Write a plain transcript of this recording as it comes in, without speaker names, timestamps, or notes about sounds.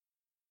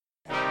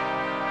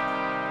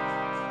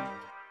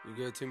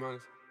You good,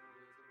 T-Minus?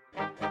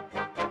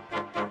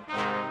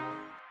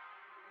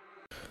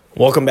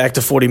 Welcome back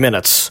to 40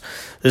 Minutes.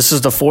 This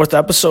is the fourth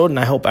episode, and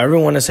I hope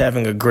everyone is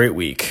having a great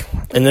week.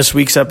 In this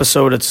week's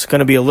episode, it's going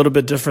to be a little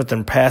bit different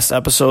than past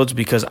episodes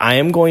because I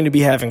am going to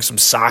be having some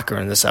soccer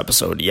in this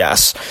episode.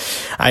 Yes,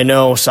 I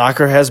know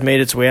soccer has made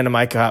its way into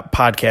my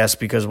podcast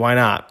because why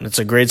not? It's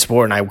a great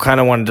sport, and I kind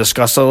of want to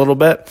discuss it a little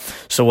bit.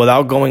 So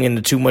without going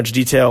into too much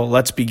detail,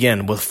 let's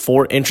begin with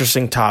 4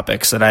 interesting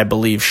topics that I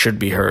believe should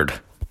be heard.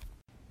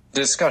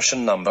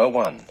 Discussion number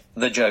 1,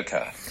 the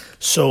Joker.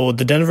 So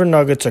the Denver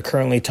Nuggets are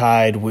currently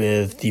tied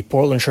with the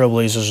Portland Trail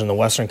Blazers in the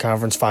Western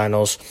Conference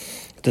Finals.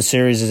 The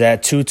series is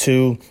at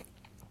 2-2.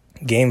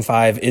 Game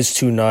 5 is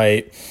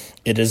tonight.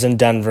 It is in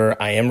Denver.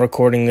 I am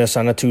recording this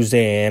on a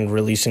Tuesday and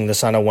releasing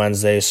this on a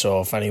Wednesday,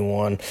 so if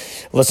anyone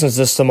listens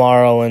to this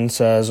tomorrow and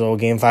says, oh,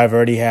 Game 5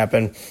 already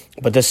happened,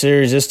 but the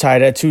series is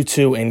tied at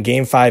 2-2, and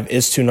Game 5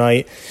 is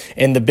tonight.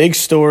 And the big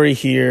story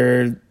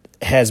here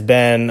has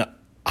been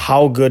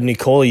how good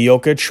Nikola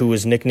Jokic, who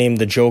is nicknamed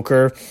the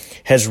Joker,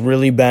 has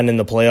really been in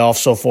the playoffs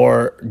so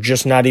far,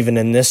 just not even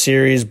in this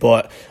series,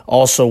 but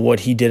also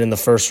what he did in the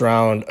first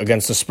round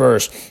against the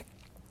Spurs.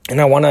 And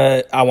I want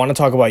to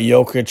talk about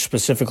Jokic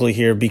specifically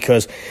here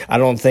because I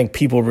don't think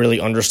people really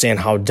understand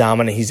how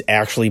dominant he's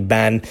actually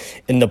been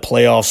in the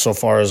playoffs so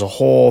far as a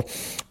whole.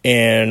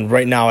 And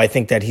right now I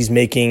think that he's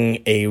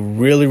making a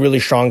really, really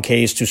strong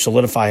case to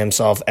solidify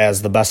himself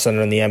as the best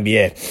center in the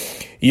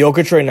NBA.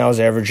 Jokic right now is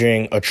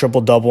averaging a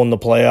triple-double in the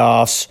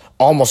playoffs,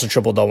 almost a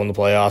triple-double in the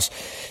playoffs.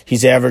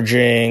 He's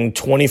averaging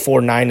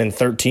 24, 9, and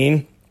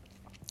 13,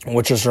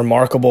 which is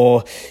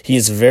remarkable. He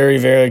is very,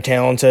 very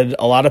talented.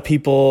 A lot of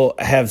people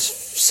have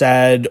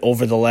said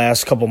over the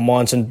last couple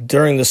months and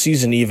during the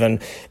season even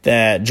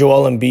that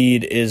Joel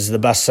Embiid is the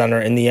best center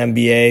in the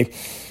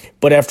NBA.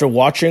 But after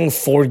watching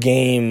 4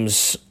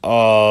 games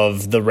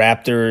of the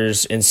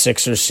Raptors and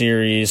Sixers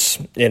series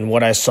and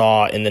what I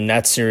saw in the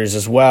Nets series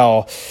as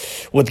well,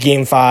 with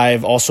Game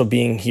 5 also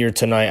being here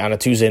tonight on a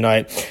Tuesday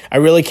night, I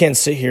really can't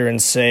sit here and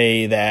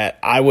say that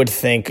I would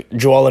think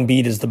Joel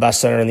Embiid is the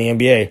best center in the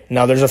NBA.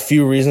 Now, there's a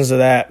few reasons to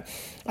that.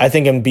 I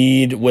think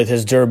Embiid, with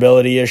his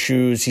durability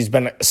issues, he's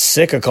been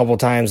sick a couple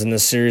times in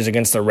this series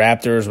against the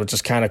Raptors, which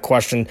is kind of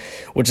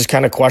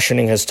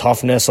questioning his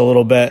toughness a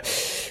little bit.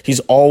 He's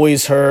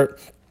always hurt.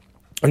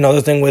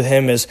 Another thing with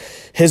him is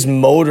his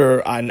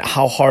motor on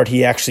how hard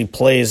he actually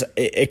plays.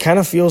 It kind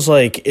of feels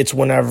like it's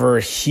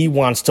whenever he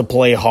wants to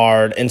play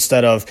hard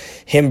instead of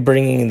him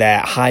bringing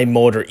that high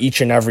motor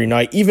each and every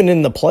night. Even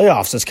in the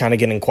playoffs, it's kind of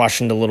getting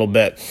questioned a little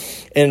bit.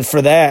 And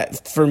for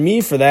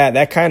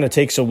that kind of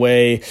takes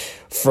away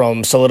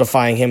from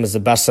solidifying him as the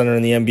best center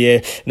in the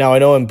NBA. Now, I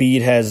know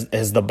Embiid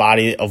has the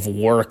body of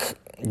work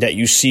that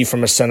you see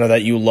from a center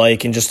that you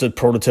like and just the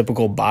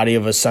prototypical body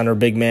of a center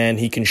big man.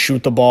 He can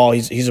shoot the ball.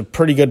 He's a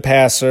pretty good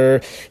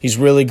passer. He's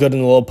really good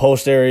in the low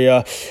post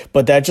area.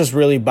 But that just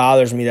really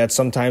bothers me that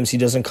sometimes he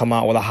doesn't come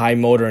out with a high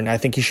motor, and I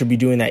think he should be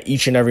doing that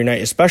each and every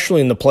night,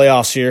 especially in the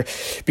playoffs here,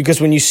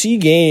 because when you see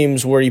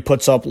games where he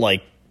puts up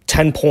like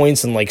 10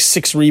 points and like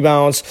 6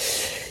 rebounds,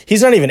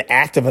 he's not even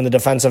active in the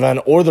defensive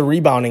end or the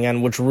rebounding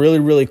end, which really,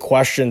 really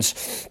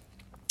questions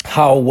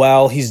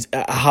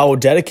how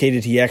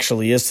dedicated he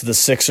actually is to the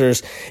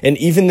Sixers. And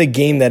even the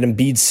game that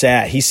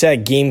Embiid he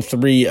sat Game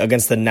 3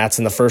 against the Nets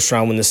in the first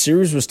round when the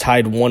series was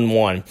tied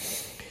 1-1.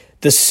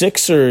 The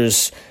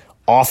Sixers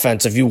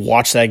offense, if you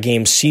watch that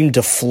game, seemed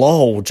to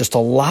flow just a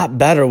lot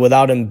better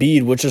without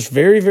Embiid, which is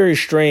very, very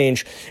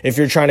strange if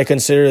you're trying to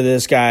consider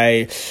this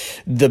guy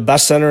the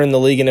best center in the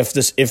league. And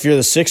if you're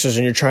the Sixers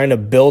and you're trying to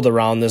build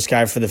around this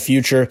guy for the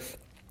future,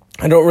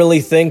 I don't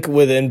really think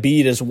with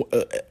Embiid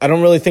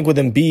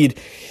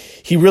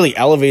he really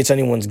elevates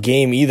anyone's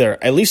game either.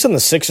 At least on the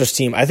Sixers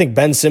team, I think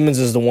Ben Simmons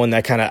is the one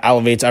that kind of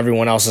elevates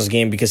everyone else's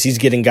game because he's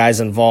getting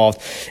guys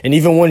involved. And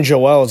even when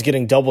Joel is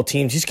getting double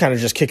teamed, he's kind of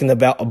just kicking the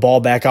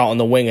ball back out on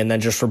the wing and then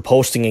just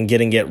reposting and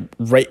getting it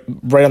right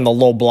on the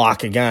low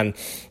block again.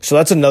 So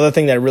that's another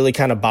thing that really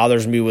kind of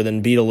bothers me with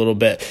Embiid a little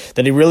bit,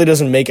 that he really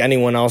doesn't make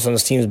anyone else on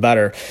his teams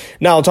better.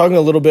 Now, talking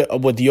a little bit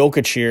with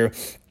Jokic here,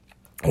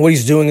 what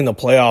he's doing in the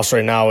playoffs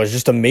right now is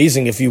just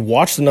amazing. If you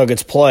watch the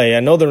Nuggets play,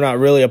 I know they're not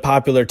really a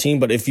popular team,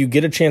 but if you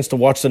get a chance to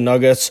watch the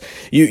Nuggets,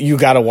 you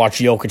got to watch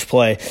Jokic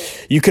play.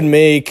 You can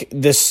make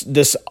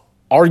this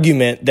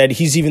argument that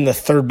he's even the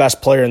 3rd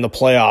best player in the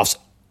playoffs,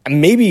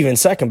 maybe even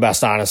 2nd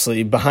best,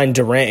 honestly, behind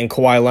Durant and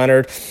Kawhi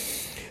Leonard.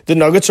 The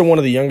Nuggets are one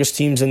of the youngest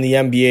teams in the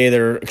NBA.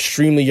 They're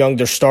extremely young.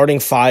 Their starting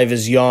 5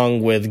 is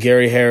young with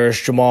Gary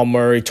Harris, Jamal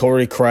Murray,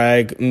 Torrey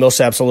Craig,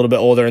 Millsap's a little bit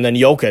older, and then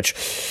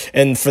Jokic.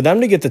 And for them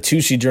to get the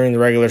 2 seed during the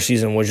regular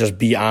season was just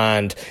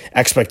beyond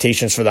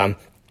expectations for them.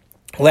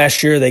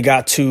 Last year, they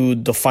got to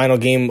the final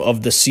game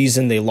of the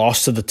season. They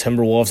lost to the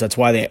Timberwolves. That's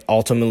why they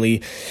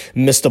ultimately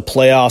missed the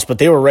playoffs. But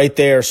they were right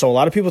there. So a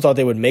lot of people thought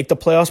they would make the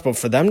playoffs. But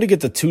for them to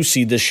get the 2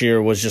 seed this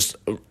year was just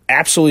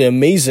absolutely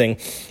amazing.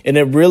 And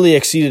it really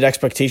exceeded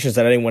expectations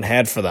that anyone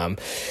had for them.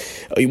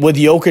 With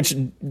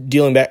Jokic,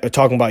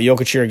 talking about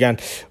Jokic here again,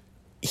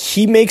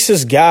 he makes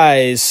his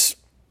guys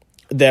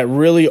that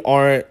really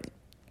aren't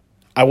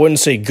I wouldn't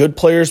say good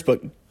players,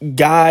 but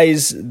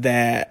guys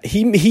that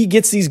he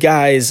gets these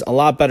guys a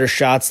lot better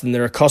shots than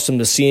they're accustomed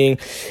to seeing,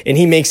 and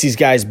he makes these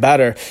guys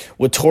better.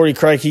 With Torrey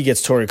Craig, he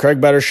gets Torrey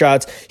Craig better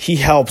shots. He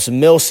helps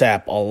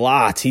Millsap a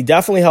lot. He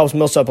definitely helps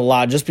Millsap a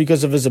lot just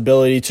because of his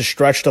ability to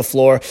stretch the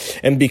floor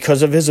and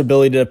because of his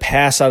ability to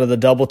pass out of the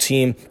double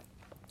team.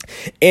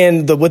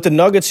 And with the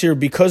Nuggets here,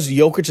 because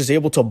Jokic is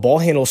able to ball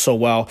handle so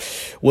well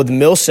with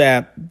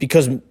Millsap, he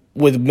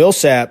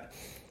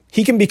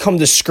can become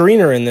the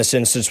screener in this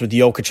instance with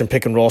Jokic and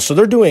pick and roll. So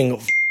they're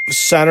doing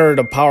center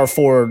to power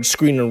forward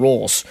screen and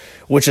rolls,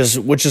 which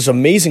is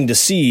amazing to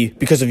see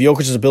because of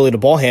Jokic's ability to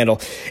ball handle.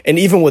 And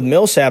even with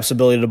Millsap's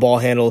ability to ball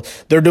handle,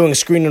 they're doing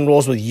screen and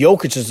rolls with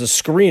Jokic as the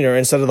screener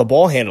instead of the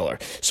ball handler.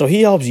 So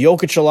he helps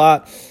Jokic a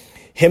lot.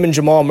 Him and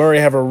Jamal Murray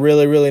have a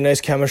really, really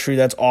nice chemistry.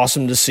 That's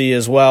awesome to see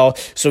as well.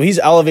 So he's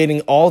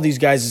elevating all these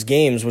guys'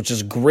 games, which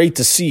is great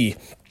to see.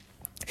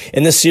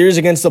 In this series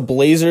against the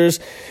Blazers,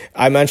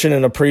 I mentioned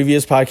in a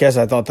previous podcast,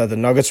 I thought that the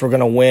Nuggets were going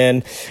to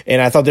win,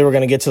 and I thought they were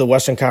going to get to the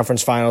Western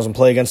Conference Finals and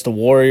play against the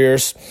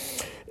Warriors.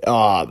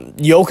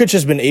 Jokic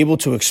has been able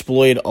to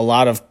exploit a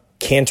lot of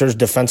Kanter's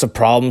defensive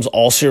problems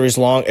all series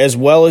long, as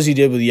well as he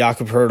did with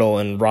Jakob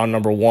Poeltl in round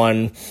number 1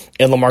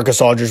 and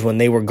LaMarcus Aldridge when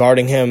they were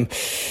guarding him.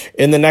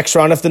 In the next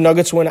round, if the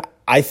Nuggets win,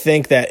 I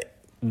think that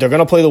they're going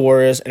to play the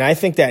Warriors, and I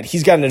think that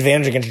he's got an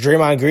advantage against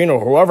Draymond Green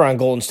or whoever on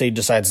Golden State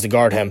decides to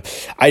guard him.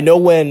 I know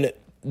when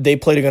they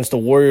played against the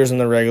Warriors in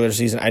the regular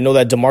season, I know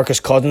that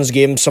DeMarcus Cousins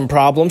gave him some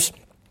problems.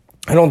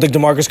 I don't think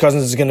DeMarcus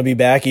Cousins is going to be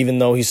back, even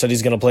though he said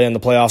he's going to play in the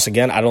playoffs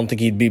again. I don't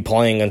think he'd be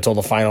playing until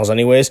the finals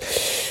anyways.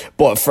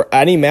 But for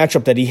any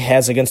matchup that he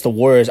has against the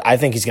Warriors, I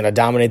think he's going to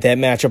dominate that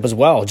matchup as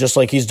well, just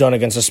like he's done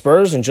against the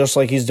Spurs and just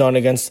like he's done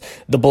against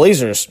the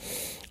Blazers.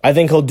 I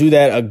think he'll do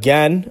that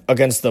again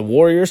against the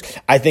Warriors.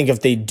 I think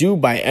if they do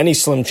by any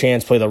slim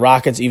chance play the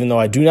Rockets, even though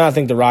I do not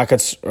think the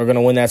Rockets are going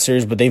to win that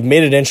series, but they've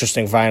made it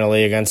interesting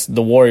finally against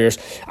the Warriors,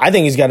 I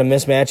think he's got a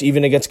mismatch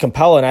even against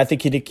Capella, and I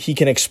think he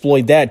can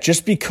exploit that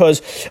just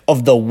because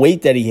of the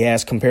weight that he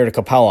has compared to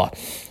Capella.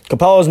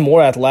 Capella is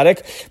more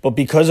athletic, but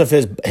because of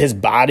his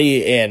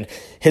body and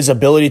his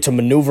ability to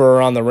maneuver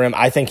around the rim,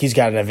 I think he's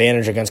got an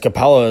advantage against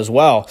Capella as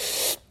well.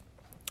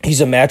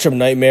 He's a matchup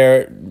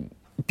nightmare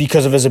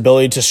because of his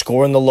ability to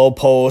score in the low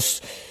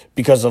post,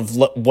 because of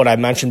what I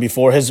mentioned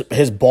before,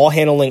 his ball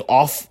handling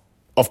off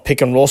of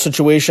pick and roll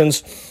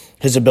situations,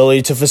 his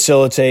ability to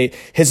facilitate,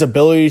 his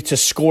ability to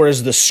score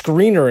as the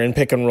screener in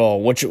pick and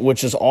roll,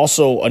 which is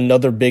also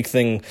another big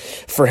thing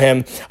for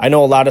him. I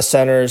know a lot of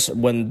centers,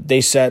 when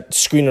they set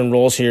screen and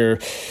rolls here,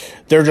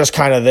 they're just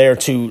kind of there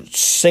to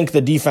sink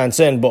the defense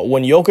in. But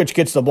when Jokic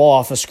gets the ball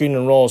off of screen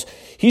and rolls,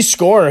 he's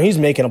scoring, he's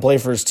making a play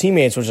for his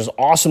teammates, which is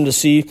awesome to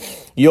see.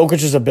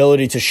 Jokic's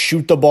ability to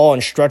shoot the ball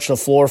and stretch the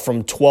floor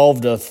from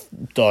 12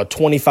 to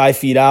 25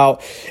 feet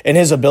out, and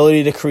his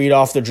ability to create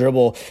off the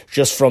dribble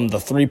just from the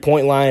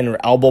three-point line or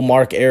elbow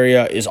mark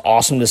area is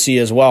awesome to see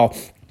as well.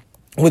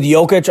 With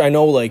Jokic, I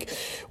know,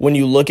 when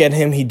you look at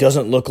him, he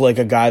doesn't look like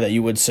a guy that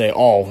you would say,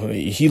 oh,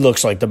 he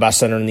looks like the best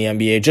center in the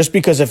NBA, just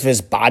because of his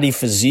body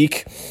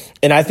physique.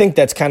 And I think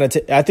that's kind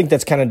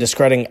of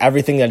discrediting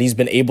everything that he's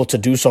been able to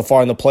do so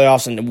far in the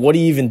playoffs and what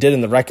he even did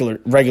in the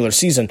regular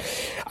season.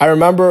 I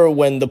remember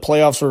when the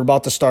playoffs were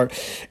about to start,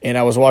 and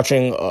I was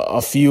watching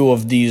a few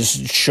of these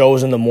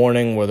shows in the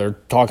morning where they're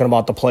talking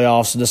about the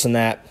playoffs, this and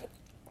that.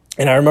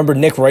 And I remember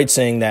Nick Wright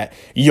saying that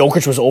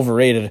Jokic was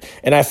overrated.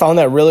 And I found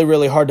that really,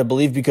 really hard to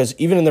believe, because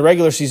even in the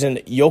regular season,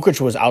 Jokic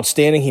was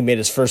outstanding. He made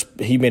his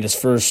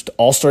first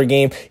All-Star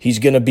game. He's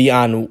going to be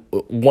on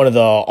one of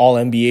the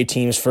All-NBA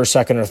teams, first,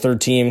 second, or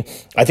third team.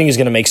 I think he's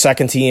going to make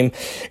second team.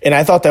 And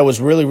I thought that was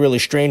really, really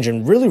strange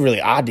and really, really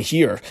odd to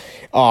hear.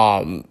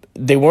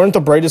 They weren't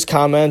the brightest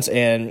comments,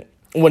 and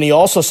when he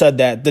also said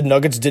that the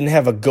Nuggets didn't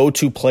have a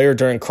go-to player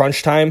during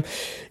crunch time,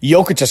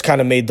 Jokic just kind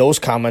of made those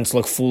comments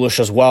look foolish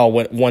as well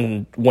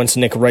once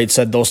Nick Wright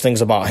said those things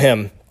about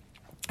him.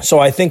 So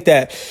I think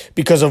that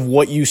because of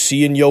what you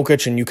see in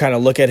Jokic and you kind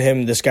of look at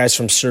him, this guy's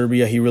from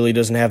Serbia. He really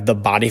doesn't have the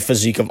body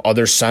physique of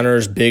other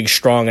centers, big,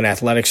 strong, and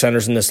athletic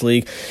centers in this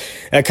league.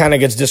 That kind of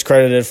gets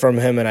discredited from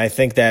him, and I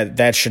think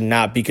that should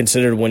not be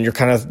considered when you're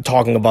kind of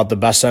talking about the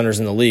best centers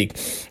in the league.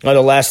 Now,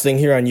 the last thing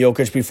here on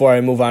Jokic before I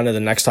move on to the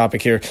next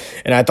topic here,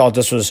 and I thought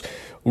this was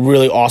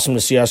really awesome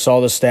to see. I saw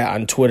this stat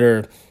on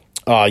Twitter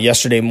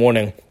yesterday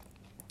morning.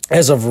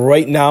 As of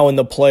right now in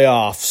the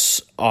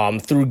playoffs,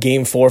 through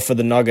Game 4 for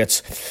the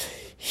Nuggets,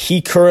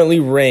 he currently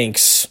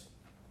ranks,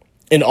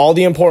 in all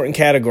the important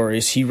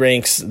categories, he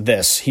ranks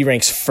this. He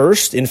ranks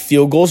first in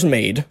field goals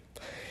made.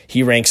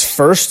 He ranks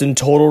first in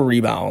total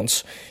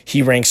rebounds.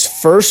 He ranks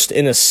first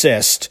in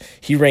assists.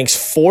 He ranks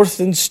fourth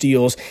in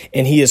steals,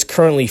 and he is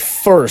currently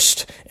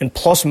first in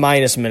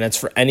plus-minus minutes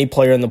for any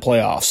player in the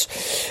playoffs.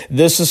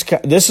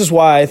 This is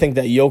why I think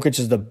that Jokic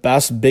is the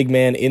best big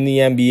man in the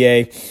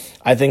NBA.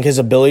 I think his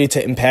ability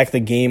to impact the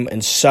game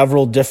in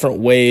several different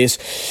ways,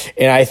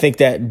 and I think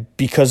that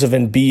because of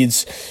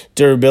Embiid's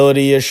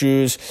durability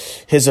issues,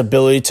 his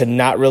ability to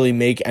not really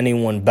make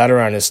anyone better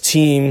on his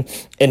team,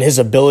 and his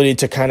ability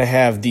to kind of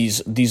have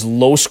these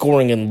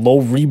low-scoring and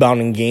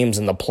low-rebounding games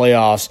in the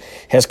playoffs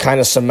has kind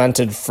of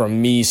cemented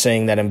from me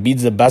saying that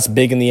Embiid's the best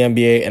big in the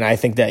NBA, and I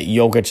think that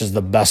Jokic is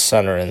the best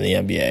center in the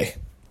NBA.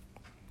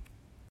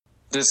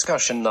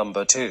 Discussion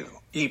number 2,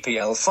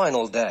 EPL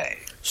Final Day.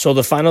 So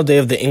the final day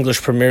of the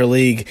English Premier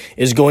League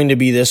is going to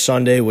be this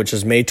Sunday, which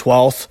is May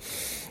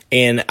 12th,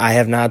 and I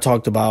have not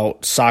talked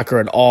about soccer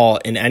at all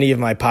in any of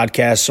my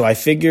podcasts, so I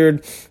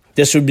figured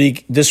this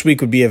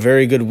week would be a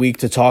very good week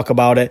to talk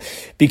about it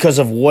because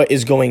of what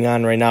is going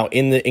on right now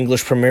in the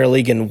English Premier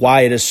League and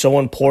why it is so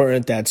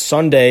important that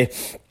Sunday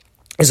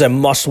is a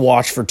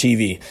must-watch for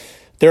TV.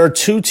 There are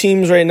two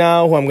teams right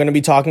now who I'm going to be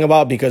talking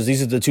about because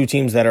these are the two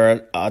teams that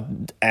are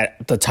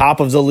at the top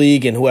of the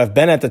league and who have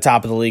been at the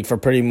top of the league for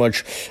pretty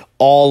much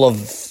all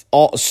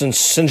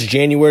since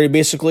January,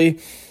 basically.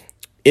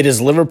 It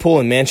is Liverpool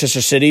and Manchester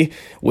City,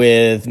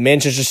 with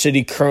Manchester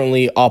City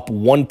currently up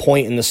 1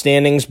 point in the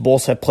standings.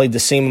 Both have played the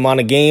same amount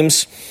of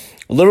games.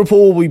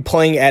 Liverpool will be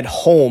playing at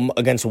home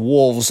against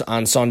Wolves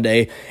on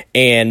Sunday,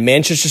 and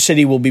Manchester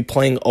City will be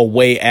playing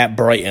away at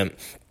Brighton.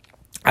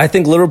 I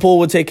think Liverpool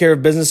would take care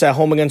of business at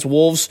home against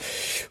Wolves,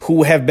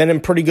 who have been in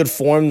pretty good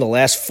form the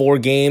last 4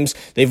 games.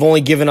 They've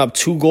only given up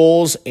 2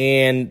 goals,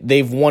 and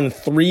they've won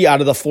 3 out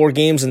of the 4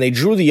 games, and they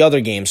drew the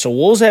other game. So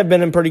Wolves have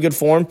been in pretty good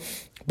form,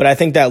 but I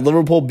think that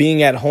Liverpool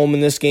being at home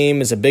in this game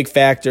is a big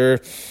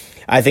factor.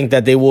 I think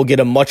that they will get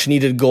a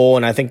much-needed goal,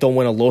 and I think they'll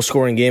win a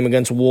low-scoring game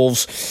against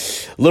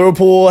Wolves.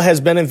 Liverpool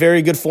has been in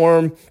very good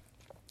form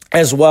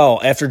as well,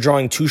 after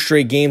drawing 2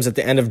 straight games at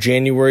the end of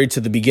January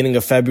to the beginning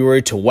of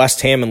February to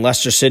West Ham and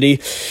Leicester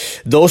City.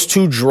 Those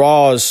 2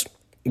 draws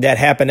that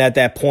happened at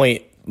that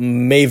point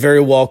may very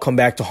well come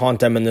back to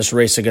haunt them in this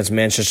race against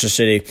Manchester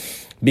City,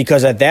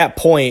 because at that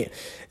point,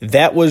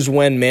 that was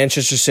when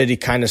Manchester City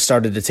kind of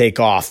started to take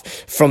off.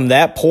 From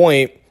that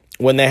point,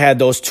 when they had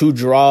those 2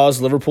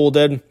 draws, Liverpool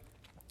did,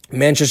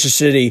 Manchester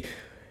City,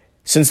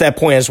 since that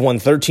point, has won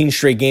 13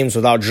 straight games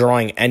without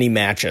drawing any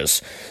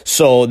matches.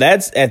 So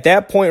that's at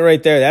that point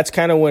right there, that's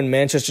kind of when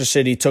Manchester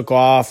City took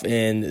off,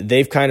 and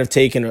they've kind of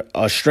taken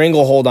a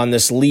stranglehold on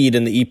this lead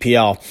in the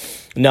EPL.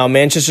 Now,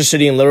 Manchester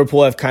City and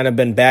Liverpool have kind of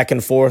been back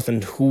and forth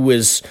and who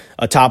is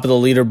atop of the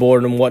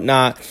leaderboard and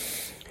whatnot.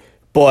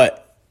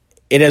 But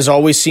it has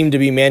always seemed to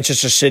be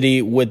Manchester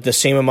City with the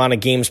same amount of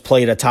games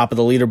played atop of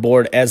the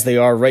leaderboard as they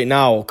are right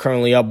now,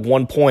 currently up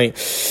 1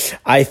 point.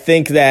 I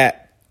think that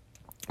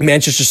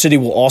Manchester City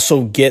will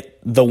also get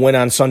the win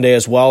on Sunday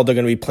as well. They're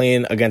going to be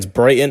playing against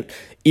Brighton.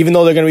 Even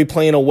though they're going to be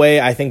playing away,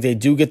 I think they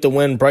do get the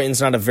win. Brighton's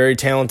not a very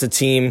talented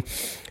team.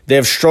 They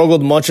have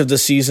struggled much of the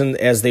season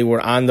as they were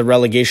on the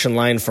relegation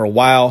line for a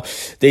while.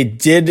 They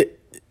did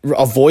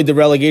avoid the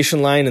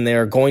relegation line, and they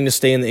are going to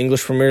stay in the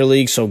English Premier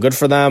League, so good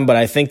for them. But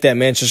I think that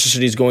Manchester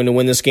City is going to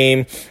win this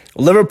game.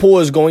 Liverpool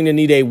is going to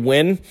need a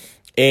win,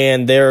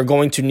 and they're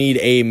going to need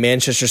a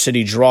Manchester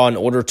City draw in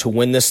order to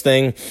win this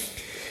thing.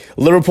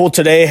 Liverpool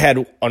today had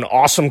an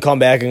awesome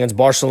comeback against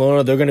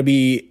Barcelona. They're going to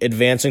be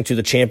advancing to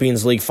the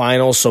Champions League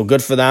finals, so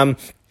good for them.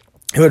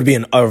 It would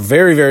be a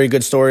very, very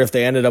good story if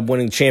they ended up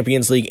winning the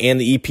Champions League and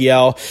the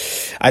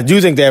EPL. I do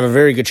think they have a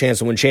very good chance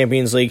to win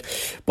Champions League,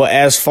 but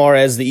as far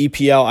as the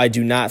EPL, I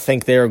do not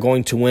think they are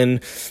going to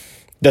win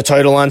the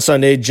title on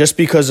Sunday just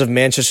because of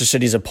Manchester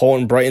City's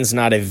opponent. Brighton's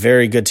not a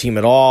very good team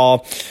at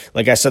all.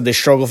 Like I said, they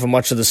struggle for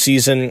much of the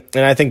season,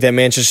 and I think that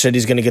Manchester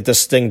City's going to get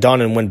this thing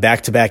done and win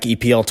back-to-back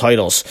EPL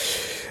titles.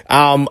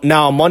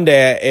 Now, on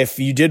Monday, if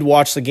you did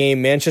watch the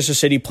game, Manchester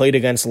City played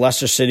against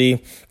Leicester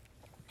City.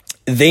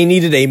 They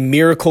needed a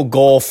miracle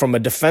goal from a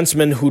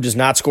defenseman who does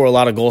not score a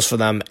lot of goals for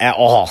them at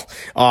all.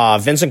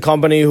 Vincent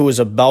Kompany, who is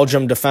a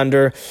Belgium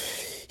defender,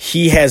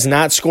 he has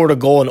not scored a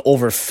goal in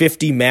over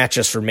 50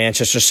 matches for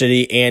Manchester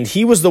City, and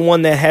he was the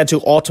one that had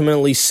to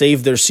ultimately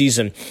save their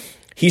season.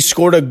 He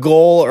scored a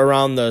goal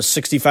around the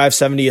 65,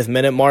 70th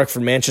minute mark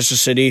for Manchester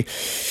City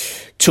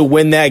to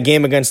win that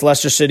game against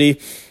Leicester City.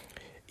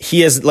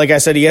 He has, like I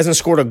said, he hasn't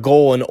scored a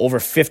goal in over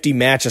 50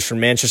 matches for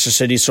Manchester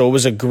City, so it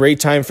was a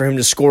great time for him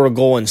to score a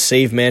goal and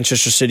save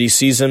Manchester City's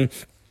season.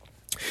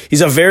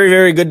 He's a very,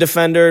 very good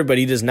defender, but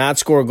he does not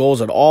score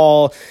goals at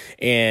all,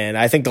 and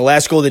I think the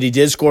last goal that he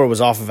did score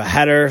was off of a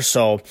header,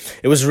 so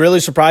it was really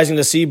surprising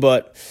to see,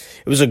 but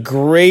it was a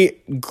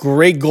great,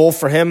 great goal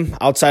for him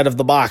outside of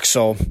the box,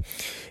 so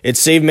it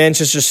saved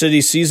Manchester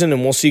City's season,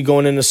 and we'll see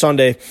going into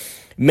Sunday.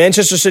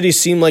 Manchester City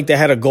seemed like they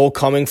had a goal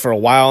coming for a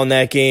while in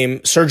that game.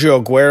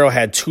 Sergio Aguero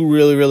had 2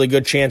 really, really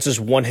good chances.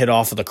 One hit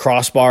off of the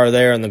crossbar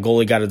there, and the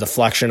goalie got a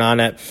deflection on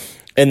it.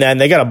 And then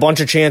they got a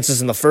bunch of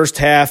chances in the first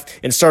half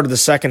and started the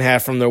second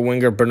half from their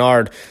winger,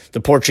 Bernard,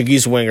 the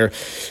Portuguese winger.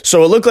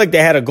 So it looked like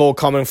they had a goal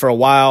coming for a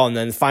while, and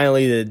then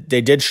finally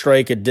they did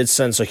strike. It did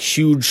sense a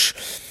huge,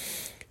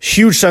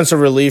 huge sense of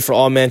relief for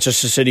all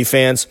Manchester City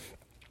fans.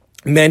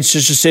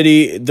 Manchester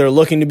City, they're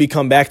looking to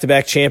become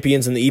back-to-back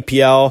champions in the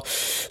EPL,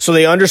 so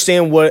they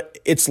understand what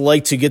it's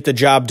like to get the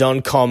job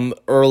done come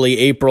early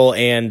April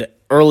and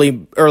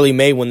early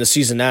May when the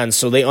season ends.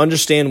 So they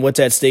understand what's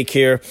at stake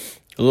here,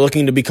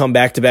 looking to become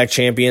back-to-back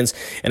champions,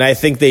 and I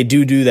think they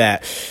do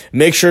that.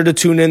 Make sure to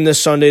tune in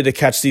this Sunday to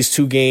catch these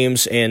two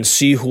games and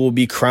see who will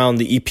be crowned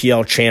the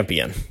EPL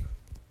champion.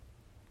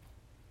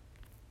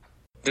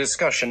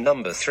 Discussion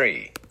number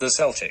 3, the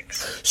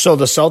Celtics. So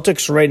the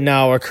Celtics right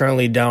now are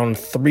currently down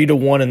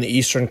 3-1 in the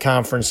Eastern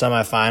Conference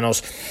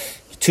semifinals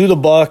to the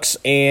Bucks,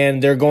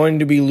 and they're going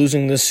to be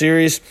losing this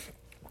series.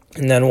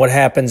 And then what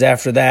happens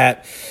after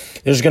that,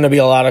 there's going to be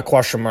a lot of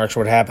question marks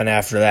what happened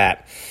after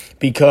that.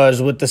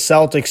 Because with the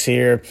Celtics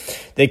here,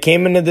 they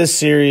came into this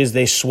series,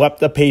 they swept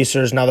the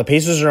Pacers. Now the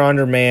Pacers are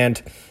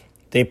undermanned.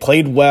 They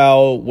played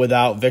well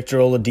without Victor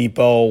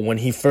Oladipo when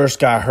he first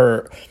got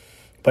hurt.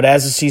 But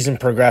as the season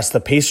progressed, the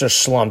Pacers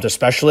slumped,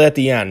 especially at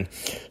the end.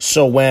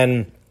 So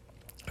when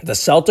the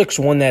Celtics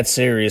won that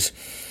series,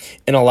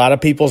 in a lot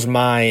of people's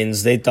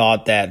minds, they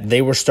thought that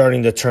they were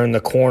starting to turn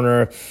the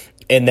corner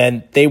and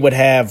then they would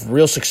have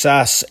real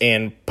success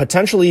and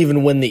potentially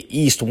even win the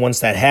East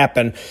once that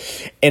happened.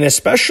 And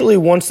especially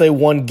once they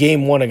won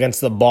Game 1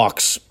 against the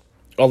Bucks,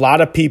 a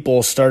lot of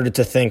people started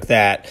to think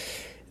that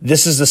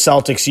this is the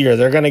Celtics' year.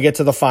 They're going to get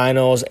to the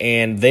finals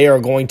and they are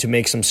going to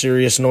make some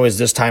serious noise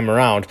this time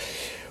around.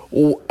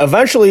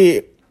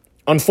 Eventually,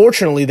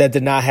 unfortunately, that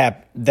did not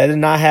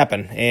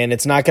happen, and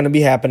it's not going to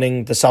be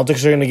happening. The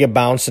Celtics are going to get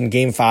bounced in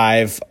Game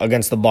 5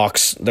 against the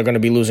Bucks. They're going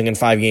to be losing in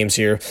 5 games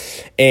here.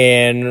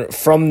 And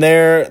from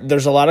there,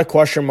 there's a lot of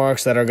question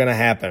marks that are going to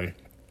happen.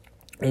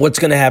 What's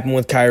going to happen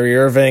with Kyrie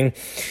Irving?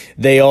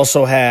 They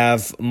also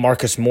have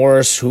Marcus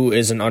Morris, who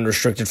is an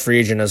unrestricted free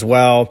agent as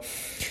well.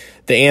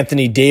 The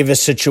Anthony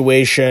Davis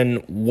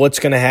situation, what's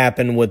going to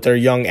happen with their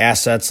young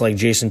assets like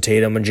Jason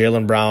Tatum and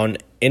Jaylen Brown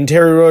and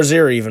Terry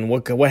Rozier even,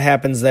 what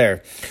happens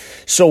there?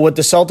 So with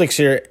the Celtics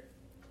here,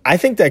 I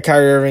think that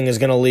Kyrie Irving is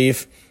going to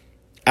leave.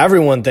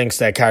 Everyone thinks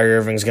that Kyrie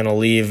Irving is going to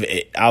leave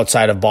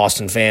outside of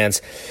Boston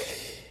fans.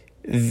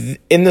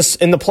 In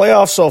the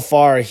playoffs so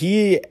far,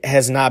 he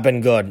has not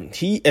been good.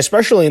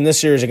 Especially in this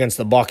series against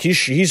the Bucks,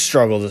 he's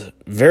struggled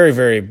very,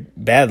 very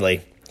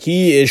badly.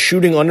 He is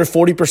shooting under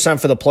 40%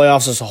 for the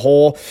playoffs as a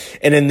whole.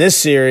 And in this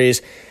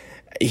series,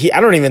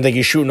 I don't even think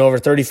he's shooting over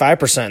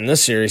 35% in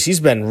this series. He's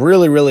been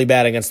really, really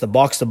bad against the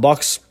Bucks.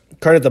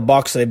 Credit the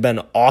Bucks, they've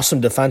been awesome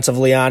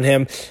defensively on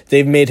him.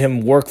 They've made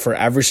him work for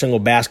every single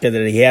basket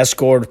that he has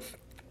scored.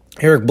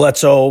 Eric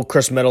Bledsoe,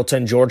 Chris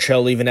Middleton, George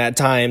Hill even at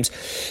times.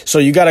 So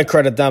you got to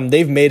credit them.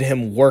 They've made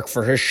him work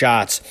for his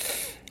shots.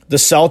 The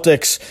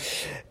Celtics,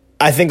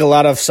 I think a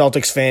lot of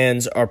Celtics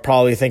fans are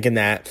probably thinking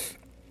that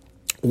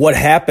what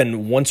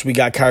happened once we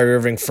got Kyrie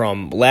Irving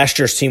from last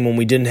year's team when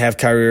we didn't have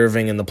Kyrie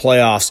Irving in the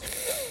playoffs.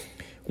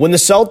 When the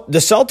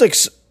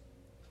Celtics,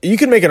 you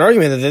can make an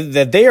argument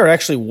that they are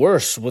actually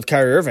worse with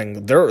Kyrie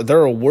Irving.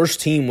 They're a worse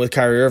team with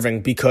Kyrie Irving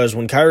because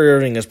when Kyrie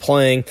Irving is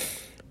playing,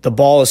 the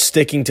ball is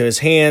sticking to his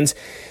hands.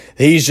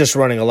 He's just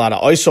running a lot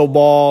of iso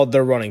ball.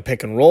 They're running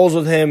pick and rolls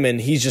with him, and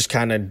he's just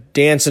kind of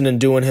dancing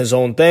and doing his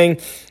own thing.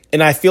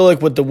 And I feel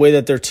like with the way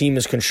that their team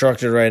is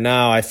constructed right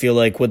now, I feel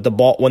like with the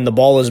ball, when the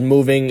ball is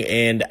moving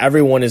and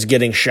everyone is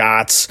getting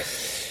shots,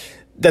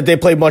 that they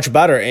play much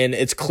better. And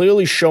it's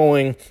clearly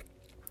showing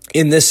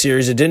in this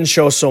series. It didn't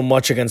show so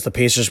much against the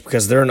Pacers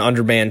because they're an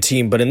undermanned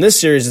team. But in this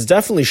series, it's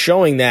definitely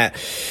showing that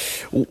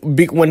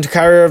when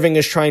Kyrie Irving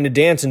is trying to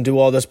dance and do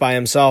all this by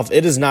himself,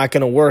 it is not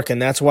going to work.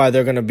 And that's why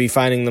they're going to be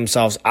finding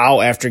themselves out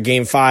after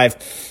Game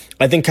 5.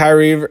 I think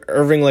Kyrie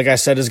Irving, like I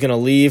said, is going to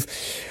leave.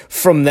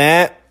 From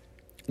that,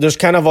 there's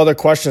kind of other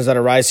questions that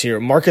arise here.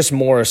 Marcus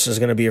Morris is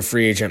going to be a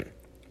free agent.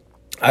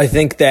 I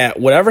think that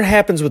whatever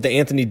happens with the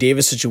Anthony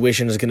Davis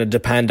situation is going to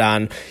depend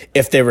on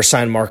if they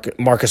resign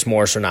Marcus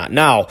Morris or not.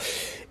 Now,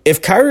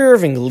 if Kyrie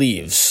Irving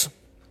leaves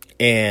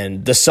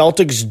and the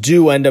Celtics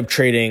do end up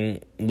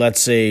trading,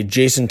 let's say,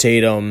 Jason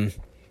Tatum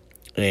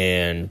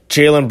and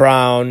Jaylen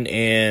Brown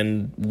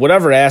and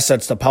whatever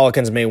assets the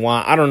Pelicans may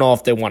want. I don't know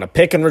if they want a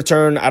pick in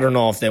return. I don't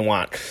know if they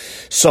want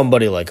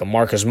somebody like a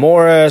Marcus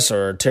Morris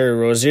or Terry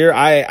Rozier.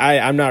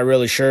 I'm not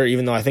really sure,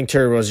 even though I think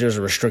Terry Rozier is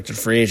a restricted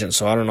free agent,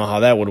 so I don't know how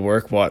that would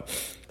work, but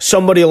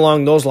somebody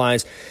along those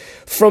lines.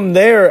 From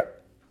there,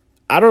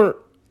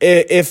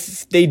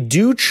 if they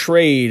do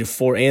trade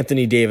for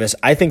Anthony Davis,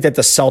 I think that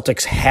the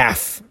Celtics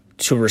have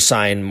to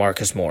resign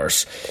Marcus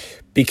Morris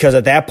because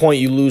at that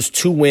point you lose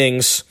two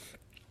wings.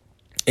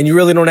 And you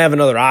really don't have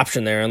another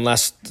option there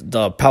unless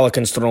the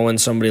Pelicans throw in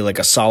somebody like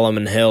a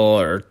Solomon Hill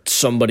or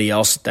somebody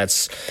else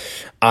that's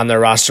on their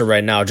roster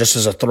right now just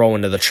as a throw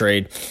into the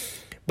trade.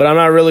 But I'm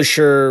not really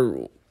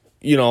sure.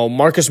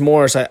 Marcus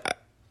Morris,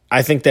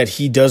 I think that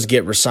he does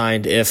get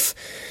resigned if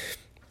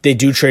they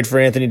do trade for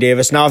Anthony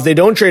Davis. Now, if they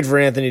don't trade for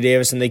Anthony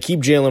Davis and they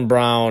keep Jaylen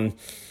Brown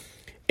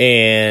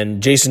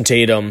and Jason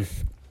Tatum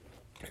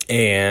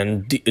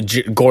and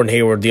Gordon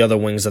Hayward, the other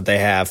wings that they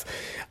have,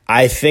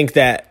 I think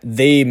that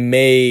they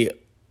may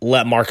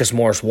let Marcus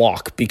Morris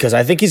walk because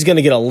I think he's going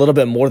to get a little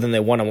bit more than they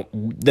want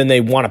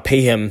to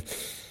pay him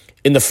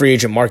in the free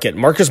agent market.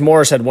 Marcus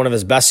Morris had one of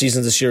his best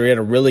seasons this year. He had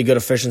a really good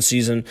efficient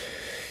season.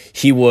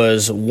 He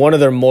was one of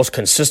their most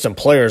consistent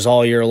players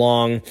all year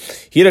long.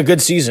 He had a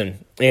good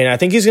season, and I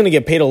think he's going to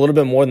get paid a little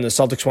bit more than the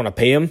Celtics want to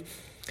pay him.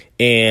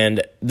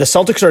 And the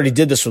Celtics already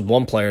did this with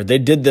one player. They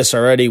did this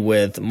already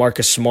with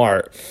Marcus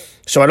Smart.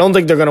 So I don't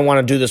think they're going to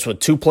want to do this with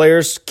two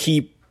players.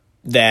 Keep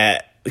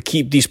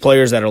these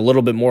players that are a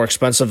little bit more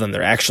expensive than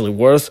they're actually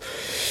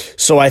worth.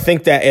 So I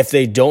think that if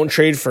they don't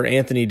trade for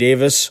Anthony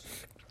Davis,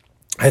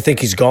 I think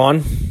he's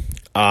gone.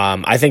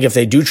 I think if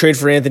they do trade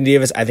for Anthony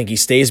Davis, I think he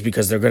stays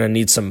because they're going to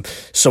need some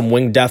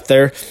wing depth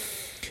there.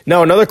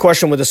 Now, another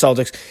question with the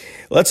Celtics.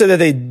 Let's say that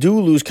they do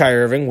lose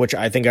Kyrie Irving, which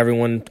I think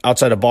everyone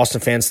outside of Boston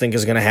fans think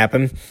is going to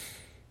happen,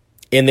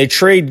 and they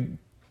trade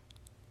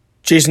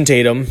Jason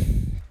Tatum,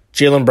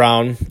 Jaylen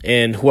Brown,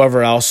 and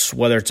whoever else,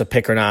 whether it's a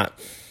pick or not.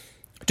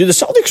 Do the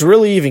Celtics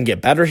really even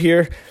get better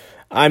here?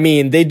 I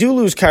mean, they do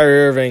lose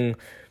Kyrie Irving,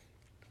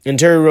 and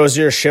Terry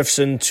Rozier shifts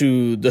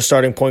into the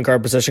starting point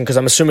guard position because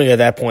I'm assuming at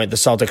that point the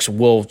Celtics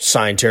will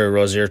sign Terry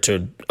Rozier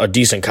to a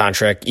decent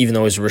contract, even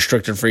though he's a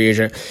restricted free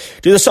agent.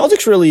 Do the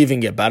Celtics really even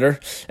get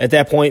better at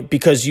that point?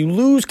 Because you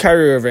lose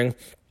Kyrie Irving,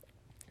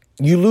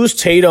 you lose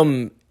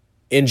Tatum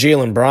and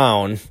Jaylen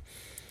Brown,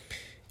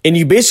 and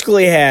you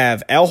basically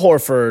have Al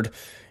Horford,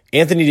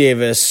 Anthony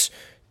Davis,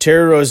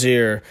 Terry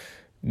Rozier,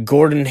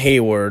 Gordon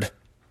Hayward,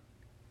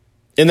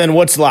 and then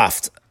what's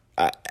left?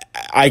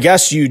 I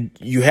guess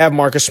you have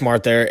Marcus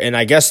Smart there, and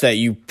I guess that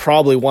you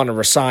probably want to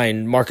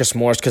resign Marcus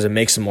Morris because it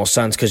makes the most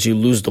sense because you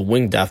lose the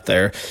wing depth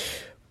there.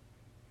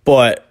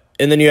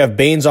 And then you have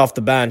Baines off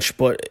the bench.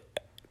 But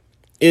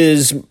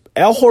is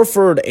Al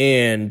Horford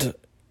and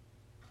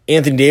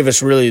Anthony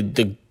Davis really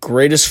the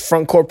greatest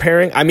front court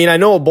pairing? I mean, I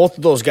know both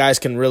of those guys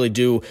can really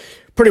do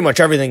pretty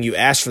much everything you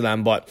ask for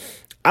them, but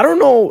I don't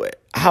know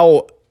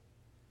how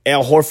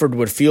Al Horford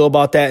would feel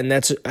about that, and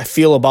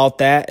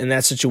in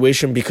that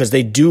situation because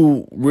they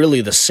do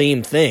really the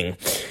same thing.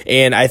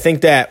 And I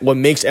think that what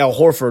makes Al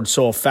Horford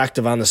so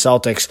effective on the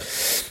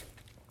Celtics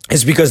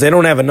is because they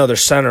don't have another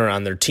center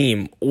on their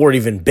team or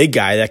even big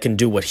guy that can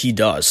do what he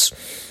does.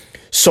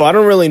 So I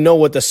don't really know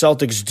what the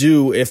Celtics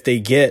do if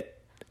they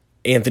get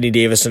Anthony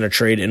Davis in a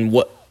trade and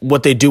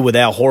what they do with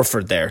Al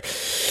Horford there.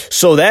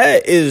 So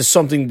that is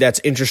something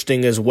that's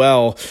interesting as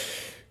well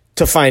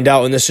to find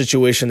out in this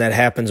situation that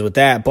happens with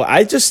that. But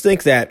I just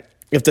think that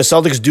if the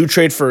Celtics do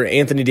trade for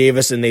Anthony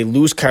Davis and they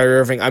lose Kyrie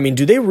Irving, I mean,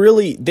 they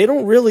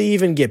don't really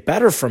even get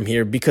better from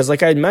here because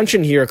like I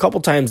mentioned here a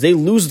couple times, they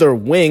lose their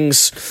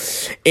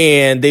wings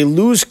and they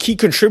lose key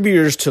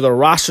contributors to the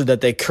roster that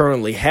they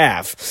currently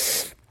have.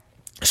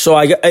 So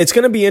it's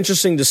going to be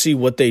interesting to see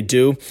what they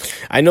do.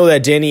 I know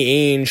that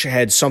Danny Ainge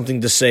had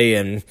something to say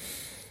in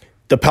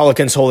the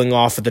Pelicans holding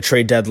off at the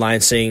trade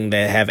deadline, saying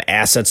they have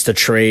assets to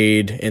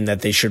trade and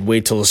that they should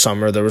wait till the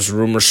summer. There was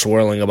rumors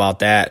swirling about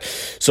that.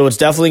 So it's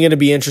definitely going to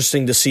be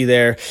interesting to see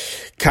there.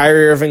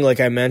 Kyrie Irving, like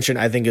I mentioned,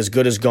 I think is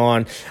good as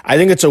gone. I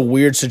think it's a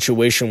weird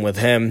situation with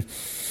him.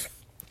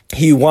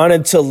 He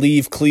wanted to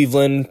leave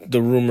Cleveland.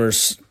 The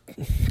rumors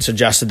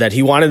suggested that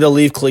he wanted to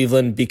leave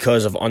Cleveland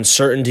because of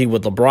uncertainty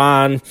with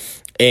LeBron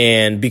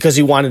and because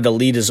he wanted to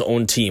lead his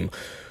own team.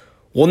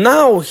 Well,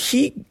 now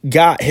he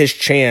got his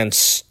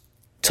chance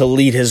to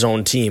lead his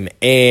own team.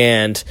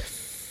 And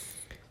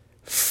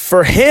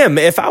for him,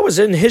 if I was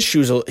in his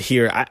shoes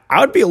here,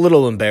 I would be a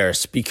little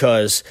embarrassed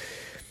because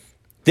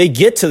they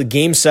get to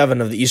Game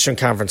 7 of the Eastern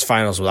Conference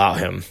Finals without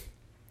him.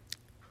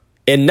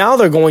 And now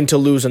they're going to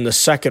lose in the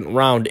second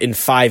round in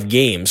 5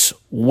 games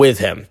with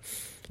him.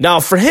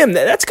 Now, for him,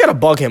 that's got to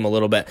bug him a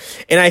little bit.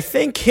 And I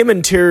think him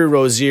and Terry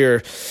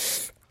Rozier,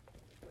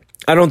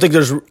 I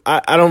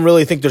don't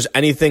really think there's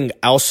anything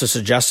else to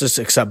suggest this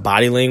except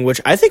body language.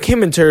 I think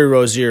him and Terry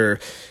Rozier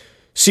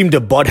seem to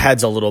butt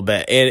heads a little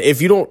bit. And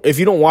if you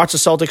don't watch the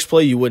Celtics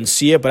play, you wouldn't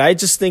see it. But I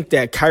just think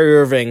that Kyrie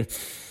Irving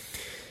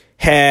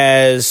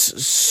has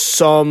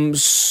some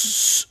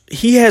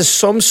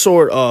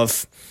sort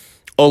of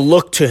a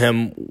look to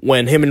him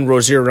when him and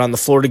Rozier are on the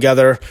floor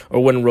together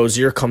or when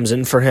Rozier comes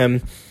in for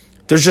him.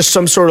 There's just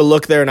some sort of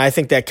look there. And I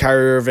think that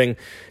Kyrie Irving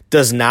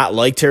does not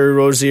like Terry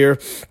Rozier.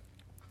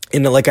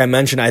 And like I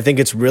mentioned, I think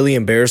it's really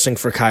embarrassing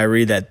for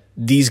Kyrie that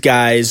these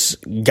guys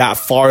got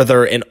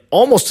farther and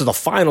almost to the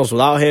finals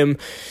without him.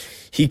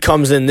 He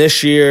comes in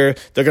this year.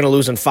 They're going to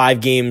lose in 5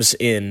 games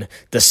in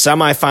the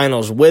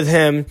semifinals with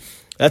him.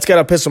 That's got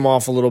to piss him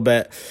off a little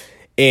bit.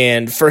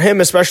 And for him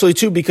especially,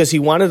 too, because he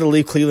wanted to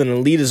leave Cleveland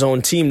and lead his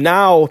own team.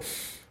 Now,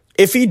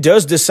 if he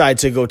does decide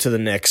to go to the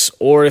Knicks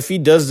or if he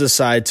does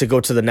decide to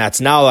go to the Nets,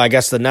 now I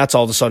guess the Nets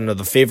all of a sudden are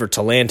the favorite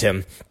to land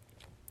him.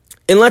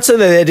 And let's say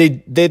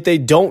that they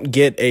don't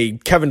get a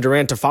Kevin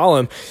Durant to follow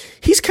him,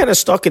 he's kind of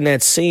stuck in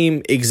that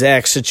same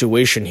exact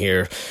situation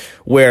here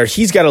where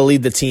he's got to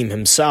lead the team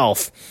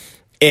himself.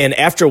 And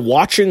after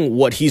watching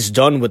what he's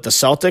done with the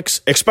Celtics,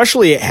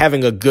 especially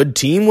having a good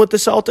team with the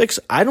Celtics,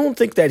 I don't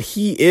think that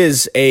he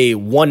is a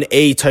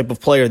 1A type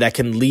of player that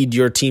can lead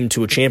your team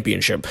to a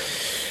championship.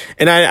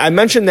 And I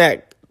mentioned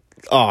that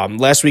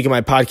last week in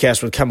my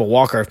podcast with Kemba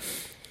Walker.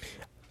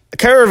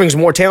 Kyrie Irving's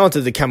more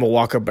talented than Kemba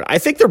Walker, but I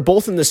think they're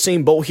both in the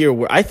same boat here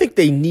where I think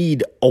they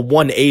need a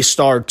 1A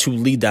star to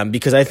lead them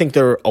because I think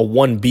they're a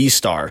 1B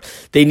star.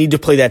 They need to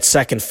play that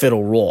second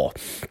fiddle role.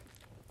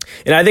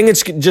 And I think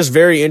it's just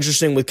very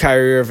interesting with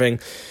Kyrie Irving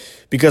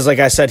because, like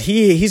I said,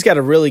 he's got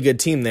a really good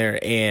team there,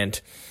 and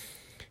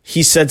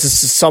he said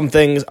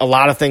a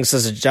lot of things to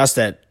suggest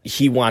that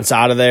he wants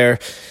out of there.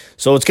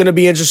 So it's going to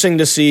be interesting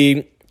to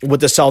see with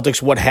the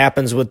Celtics, what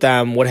happens with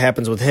them, what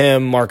happens with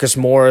him, Marcus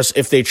Morris,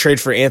 if they trade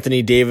for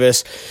Anthony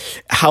Davis,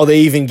 how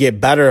they even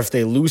get better if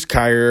they lose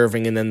Kyrie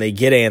Irving and then they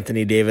get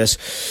Anthony Davis.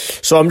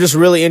 So I'm just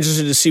really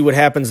interested to see what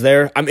happens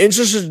there. I'm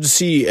interested to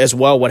see as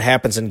well what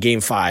happens in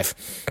Game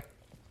 5.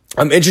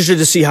 I'm interested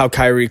to see how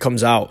Kyrie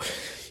comes out.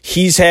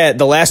 He's had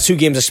the last 2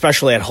 games,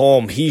 especially at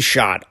home, he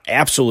shot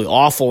absolutely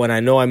awful. And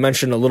I know I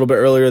mentioned a little bit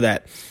earlier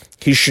that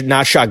he should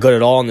not shot good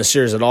at all in the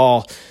series at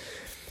all.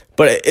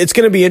 But it's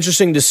going to be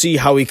interesting to see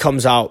how he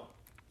comes out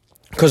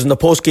because in the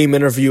post-game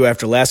interview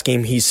after last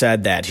game, he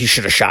said that he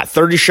should have shot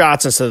 30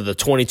 shots instead of the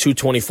 22,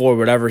 24,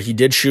 whatever he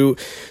did shoot.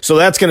 So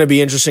that's going to be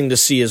interesting to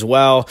see as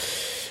well.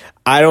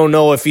 I don't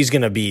know if he's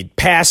going to be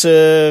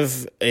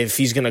passive, if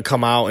he's going to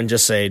come out and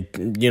just say,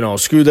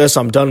 screw this,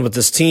 I'm done with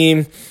this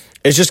team.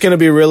 It's just going to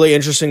be really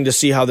interesting to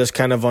see how this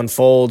kind of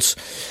unfolds.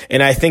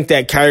 And I think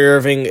that Kyrie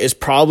Irving is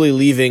probably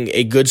leaving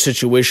a good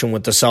situation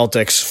with the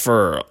Celtics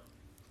for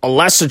a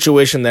less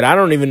situation that I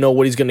don't even know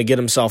what he's going to get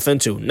himself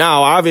into.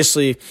 Now,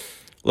 obviously,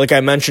 like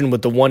I mentioned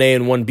with the 1A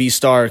and 1B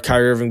star,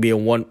 Kyrie Irving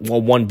being a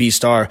 1B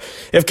star,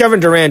 if Kevin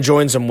Durant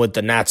joins him with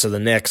the Nets or the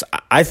Knicks,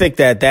 I think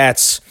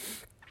that's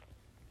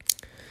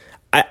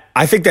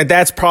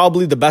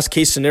probably the best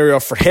case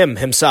scenario for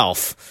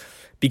himself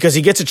because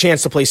he gets a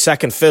chance to play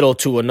second fiddle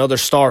to another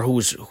star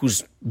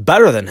who's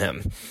better than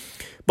him.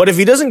 But if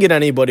he doesn't get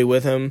anybody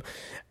with him,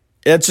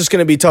 it's just going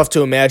to be tough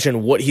to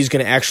imagine what he's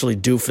going to actually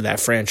do for that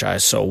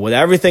franchise. So with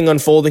everything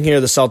unfolding here,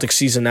 the Celtics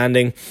season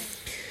ending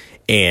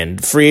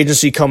and free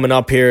agency coming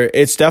up here,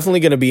 it's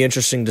definitely going to be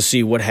interesting to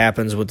see what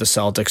happens with the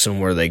Celtics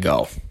and where they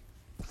go.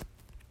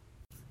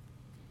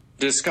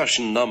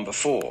 Discussion number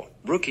 4,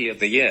 Rookie of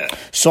the Year.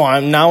 So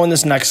I'm now in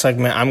this next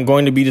segment, I'm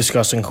going to be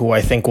discussing who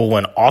I think will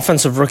win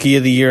Offensive Rookie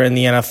of the Year in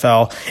the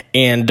NFL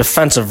and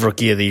Defensive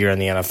Rookie of the Year in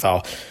the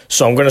NFL.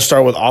 So I'm going to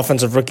start with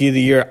Offensive Rookie of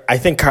the Year. I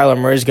think Kyler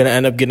Murray is going to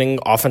end up getting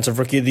Offensive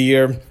Rookie of the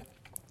Year,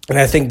 and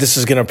I think this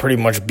is going to pretty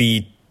much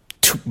be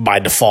by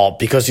default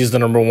because he's the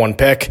number 1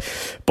 pick.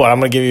 But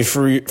I'm going to give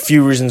you a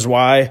few reasons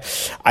why.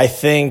 I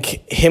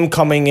think him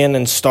coming in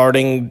and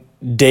starting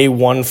day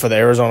 1 for the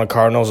Arizona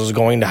Cardinals is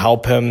going to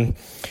help him.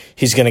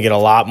 He's going to get a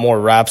lot more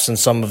reps than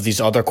some of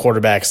these other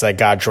quarterbacks that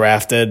got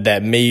drafted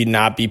that may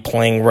not be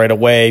playing right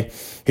away.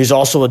 He's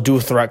also a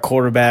dual-threat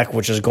quarterback,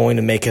 which is going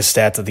to make his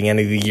stats at the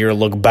end of the year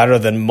look better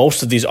than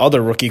most of these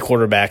other rookie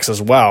quarterbacks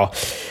as well.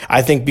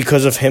 I think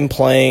because of him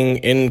playing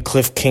in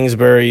Cliff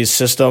Kingsbury's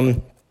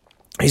system,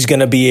 he's going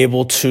to be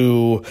able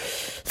to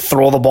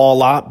throw the ball a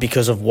lot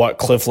because of what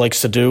Cliff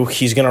likes to do.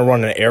 He's going to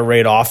run an air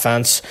raid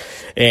offense,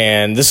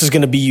 and this is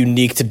going to be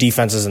unique to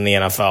defenses in the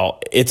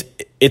NFL.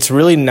 It's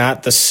really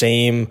not the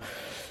same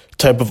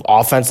type of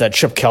offense that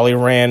Chip Kelly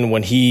ran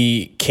when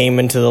he came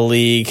into the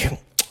league.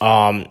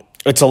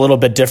 It's a little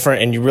bit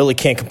different, and you really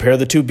can't compare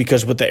the two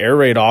because with the air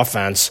raid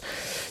offense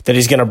that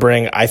he's going to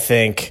bring, I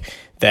think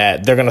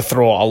that they're going to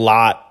throw a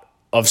lot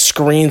of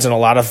screens and a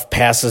lot of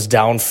passes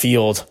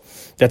downfield.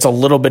 That's a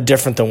little bit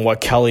different than what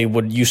Kelly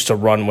would used to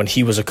run when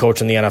he was a coach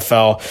in the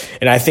NFL.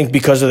 And I think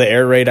because of the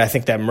air raid, I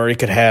think that Murray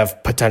could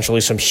have potentially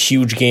some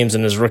huge games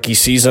in his rookie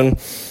season.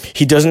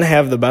 He doesn't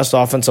have the best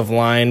offensive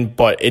line,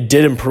 but it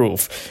did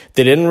improve.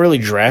 They didn't really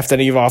draft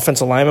any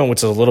offensive linemen, which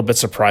is a little bit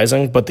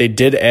surprising, but they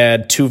did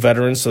add 2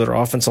 veterans to their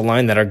offensive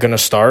line that are going to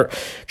start,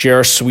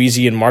 J.R.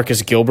 Sweezy and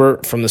Marcus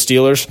Gilbert from the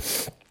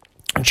Steelers.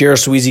 J.R.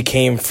 Sweezy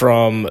came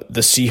from the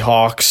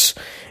Seahawks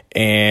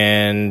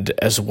and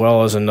as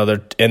well as in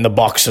the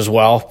Bucks as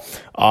well.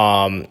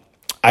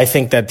 I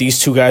think that these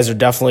 2 guys are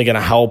definitely going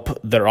to help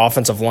their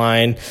offensive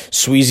line.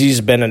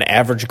 Sweezy's been an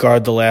average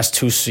guard the last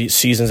 2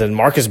 seasons, and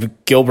Marcus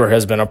Gilbert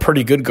has been a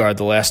pretty good guard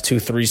the last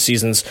 2-3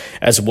 seasons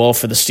as well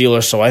for the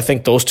Steelers. So I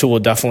think those 2 will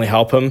definitely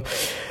help him.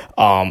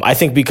 I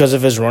think because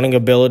of his running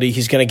ability,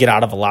 he's going to get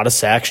out of a lot of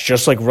sacks,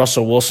 just like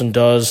Russell Wilson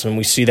does, and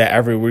we see that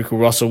every week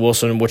with Russell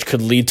Wilson, which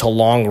could lead to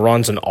long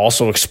runs and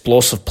also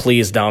explosive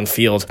plays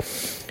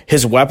downfield.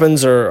 His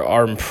weapons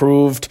are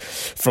improved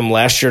from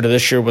last year to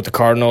this year with the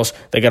Cardinals.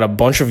 They got a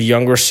bunch of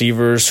young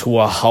receivers who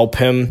will help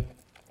him.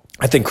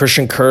 I think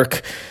Christian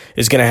Kirk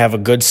is going to have a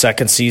good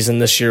second season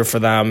this year for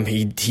them.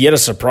 He had a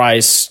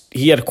surprise.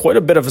 He had quite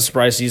a bit of a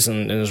surprise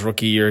season in his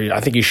rookie year. I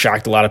think he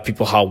shocked a lot of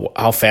people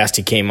how fast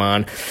he came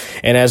on.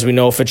 And as we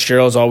know,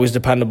 Fitzgerald is always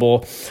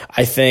dependable.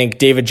 I think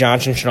David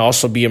Johnson should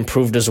also be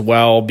improved as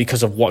well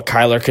because of what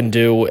Kyler can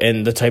do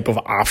and the type of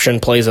option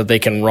plays that they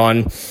can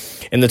run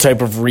and the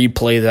type of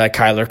replay that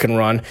Kyler can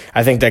run.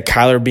 I think that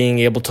Kyler being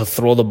able to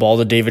throw the ball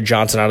to David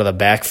Johnson out of the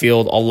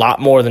backfield a lot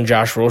more than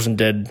Josh Rosen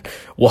did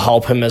will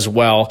help him as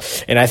well.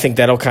 And I think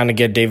that'll kind of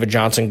get David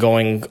Johnson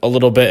going a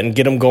little bit and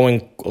get him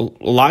going a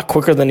lot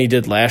quicker than he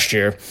did last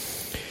year.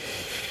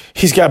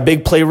 He's got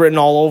big play written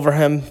all over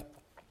him,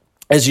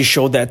 as he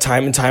showed that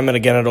time and time and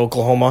again at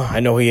Oklahoma. I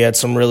know he had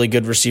some really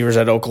good receivers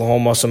at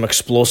Oklahoma, some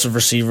explosive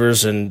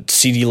receivers, and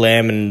CeeDee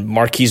Lamb and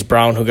Marquise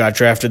Brown, who got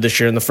drafted this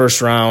year in the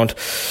first round.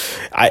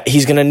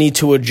 He's going to need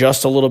to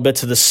adjust a little bit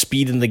to the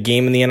speed in the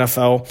game in the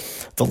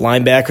NFL. The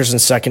linebackers and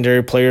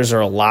secondary players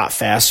are a lot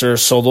faster,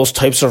 so those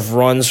types of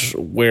runs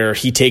where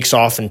he takes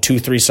off in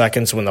 2-3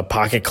 seconds when the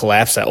pocket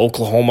collapsed at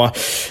Oklahoma,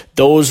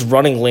 those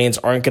running lanes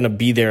aren't going to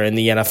be there in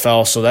the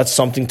NFL. So that's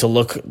something to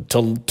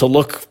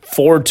look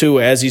forward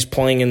to as he's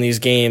playing in these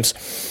games,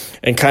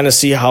 and kind of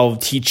see how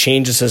he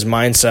changes his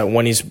mindset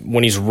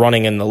when he's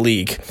running in the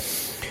league.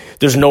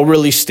 There's no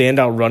really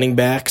standout running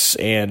backs,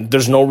 and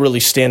there's no really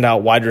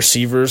standout wide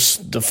receivers.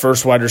 The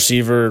first wide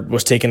receiver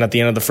was taken at the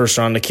end of the first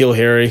round, N'Keal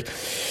Harry.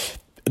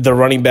 The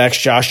running backs,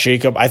 Josh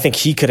Jacobs, I think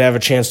he could have a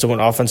chance to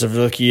win Offensive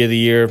Rookie of the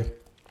Year.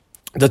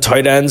 The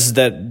tight ends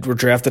that were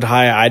drafted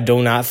high, I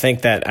do not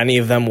think that any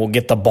of them will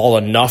get the ball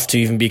enough to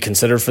even be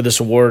considered for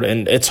this award,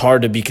 and it's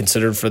hard to be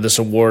considered for this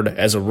award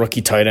as a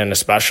rookie tight end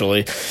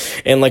especially.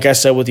 And like I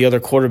said with the other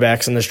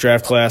quarterbacks in this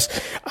draft class,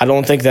 I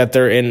don't think that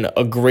they're in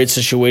a great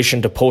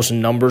situation to post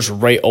numbers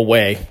right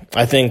away.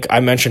 I think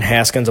I mentioned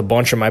Haskins a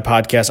bunch in my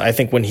podcast. I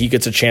think when he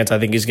gets a chance, I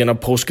think he's going to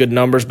post good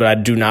numbers, but I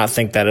do not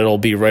think that it'll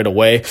be right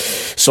away.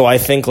 So I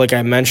think, like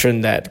I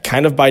mentioned, that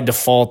kind of by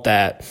default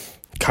that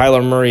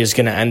Kyler Murray is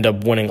going to end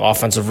up winning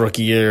Offensive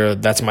Rookie Year.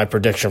 That's my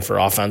prediction for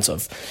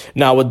offensive.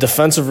 Now, with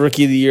Defensive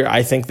Rookie of the Year,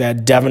 I think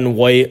that Devin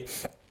White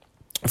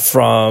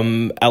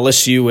from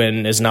LSU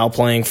and is now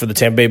playing for the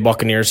Tampa Bay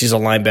Buccaneers, he's a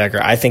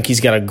linebacker. I think he's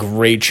got a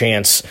great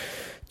chance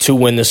to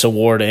win this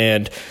award,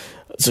 and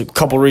there's a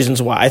couple reasons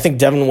why. I think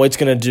Devin White's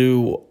going to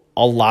do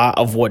a lot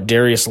of what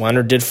Darius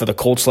Leonard did for the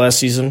Colts last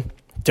season.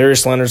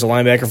 Darius Leonard's a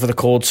linebacker for the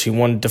Colts. He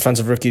won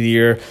Defensive Rookie of the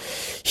Year.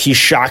 He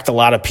shocked a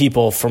lot of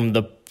people from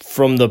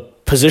the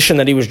position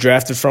that he was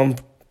drafted from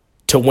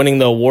to winning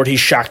the award. He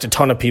shocked a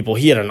ton of people.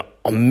 He had an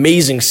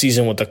amazing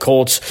season with the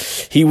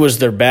Colts. He was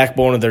their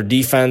backbone of their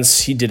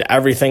defense. He did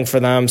everything for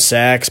them: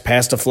 sacks,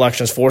 pass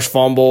deflections, forced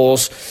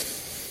fumbles,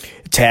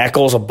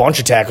 tackles, a bunch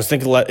of tackles. I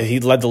think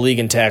he led the league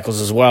in tackles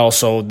as well.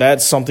 So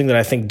that's something that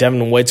I think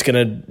Devin White's going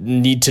to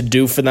need to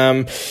do for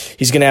them.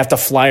 He's going to have to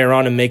fly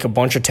around and make a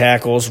bunch of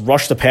tackles,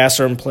 rush the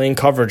passer, and play in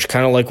coverage,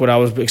 kind of like what I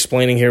was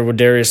explaining here with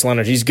Darius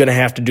Leonard. He's going to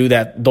have to do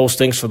those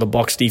things for the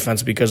Bucs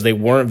defense because they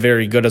weren't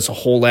very good as a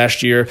whole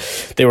last year.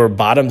 They were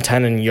bottom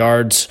 10 in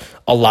yards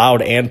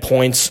allowed and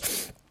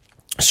points.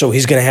 So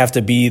he's going to have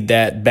to be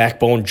that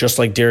backbone just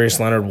like Darius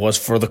Leonard was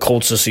for the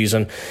Colts this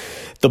season.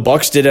 The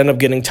Bucs did end up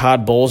getting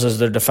Todd Bowles as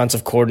their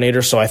defensive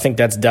coordinator, so I think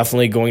that's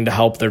definitely going to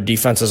help their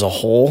defense as a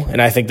whole, and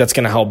I think that's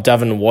going to help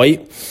Devin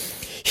White.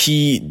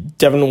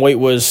 Devin White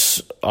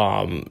was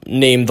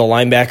named the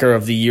Linebacker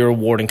of the Year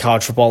award in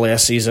college football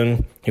last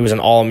season. He was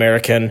an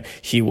All-American.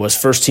 He was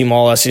first-team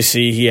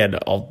All-SEC. He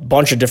had a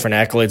bunch of different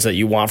accolades that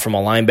you want from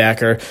a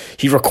linebacker.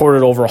 He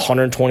recorded over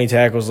 120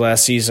 tackles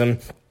last season.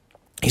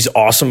 He's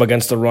awesome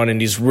against the run,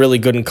 and he's really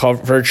good in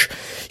coverage.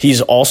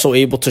 He's also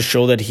able to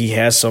show that he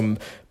has some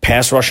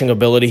pass rushing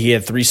ability. He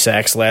had 3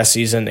 sacks last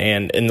season,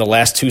 and in the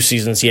last 2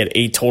 seasons, he had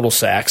 8 total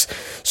sacks.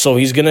 So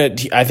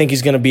I think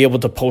he's gonna be able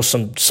to post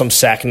some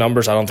sack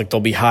numbers. I don't think they'll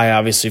be high,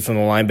 obviously, from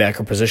the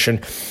linebacker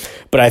position,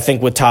 but I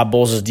think with Todd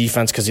Bowles'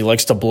 defense, because he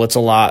likes to blitz a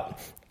lot,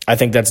 I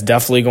think that's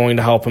definitely going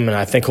to help him, and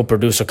I think he'll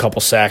produce a couple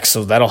sacks,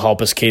 so that'll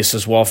help his case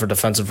as well for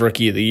Defensive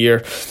Rookie of the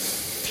Year.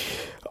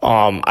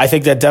 I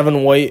think that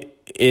Devin White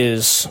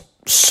is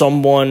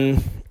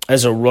someone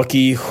as a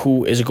rookie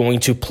who is going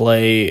to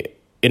play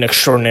an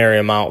extraordinary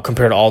amount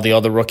compared to all the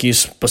other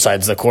rookies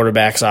besides the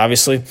quarterbacks,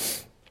 obviously.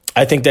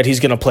 I think that he's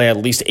going to play at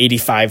least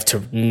 85 to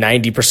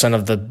 90%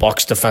 of the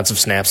Bucs defensive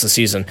snaps this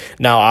season.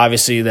 Now,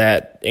 obviously,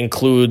 that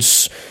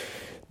includes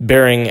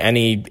bearing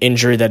any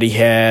injury that he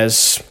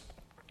has.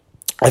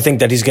 I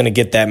think that he's going to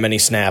get that many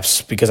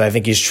snaps because I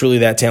think he's truly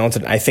that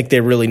talented. I think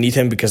they really need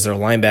him because their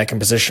linebacking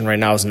position right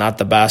now is not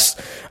the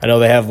best. I know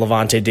they have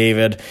Levante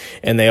David,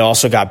 and they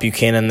also got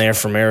Buchanan there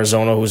from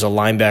Arizona, who's a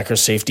linebacker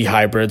safety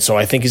hybrid. So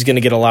I think he's going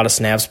to get a lot of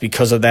snaps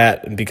because of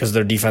that and because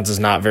their defense is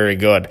not very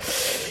good.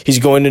 He's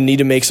going to need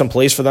to make some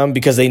plays for them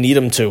because they need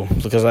him to.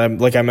 Because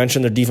like I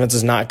mentioned, their defense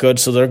is not good,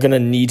 so they're going to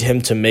need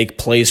him to make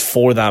plays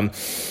for them.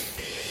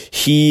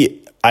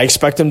 I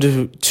expect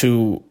him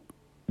to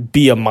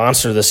be a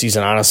monster this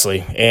season,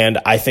 honestly. And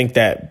I think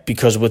that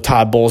because with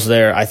Todd Bowles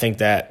there, I think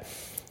that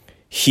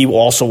he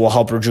also will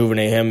help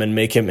rejuvenate him and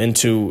make him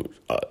into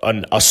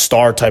a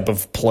star type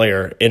of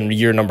player in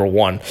year number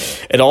 1.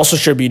 It also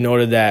should be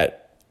noted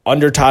that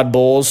under Todd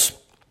Bowles,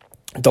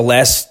 the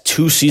last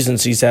 2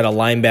 seasons he's had a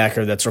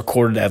linebacker that's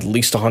recorded at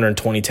least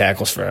 120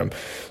 tackles for him.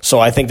 So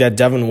I think that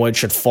Devin White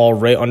should fall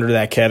right under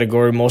that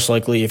category, most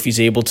likely, if he's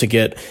able to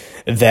get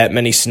that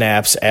many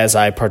snaps as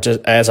I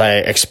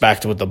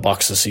expect with the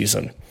Bucs this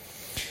season.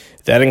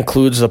 That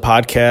includes the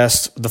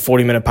podcast, the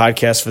 40-minute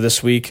podcast for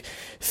this week.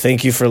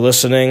 Thank you for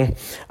listening.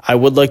 I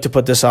would like to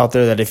put this out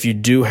there that if you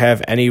do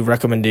have any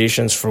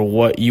recommendations for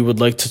what you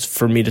would like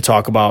for me to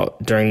talk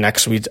about during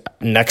next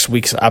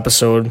week's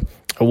episode,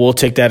 I will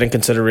take that in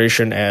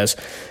consideration, as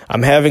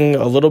I'm having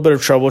a little bit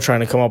of trouble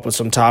trying to come up with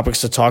some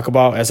topics to talk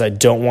about, as I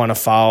don't want to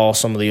follow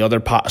some of the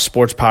other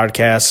sports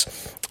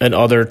podcasts and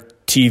other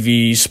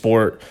TV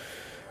sport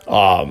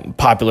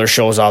popular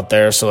shows out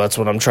there. So that's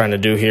what I'm trying to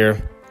do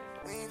here.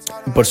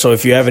 But so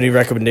if you have any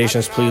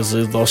recommendations, please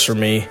leave those for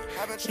me,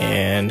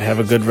 and have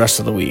a good rest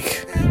of the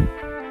week.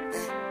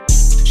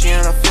 She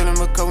ain't no feeling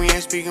because we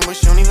ain't speaking, but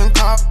she don't even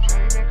call.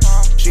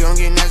 She gon'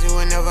 get nasty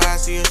whenever I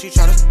see her, she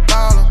try to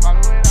follow.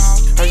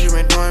 Heard you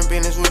been doing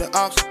business with the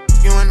ops,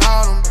 you and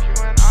all them.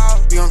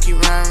 We gon' keep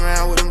riding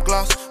around with them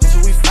gloss.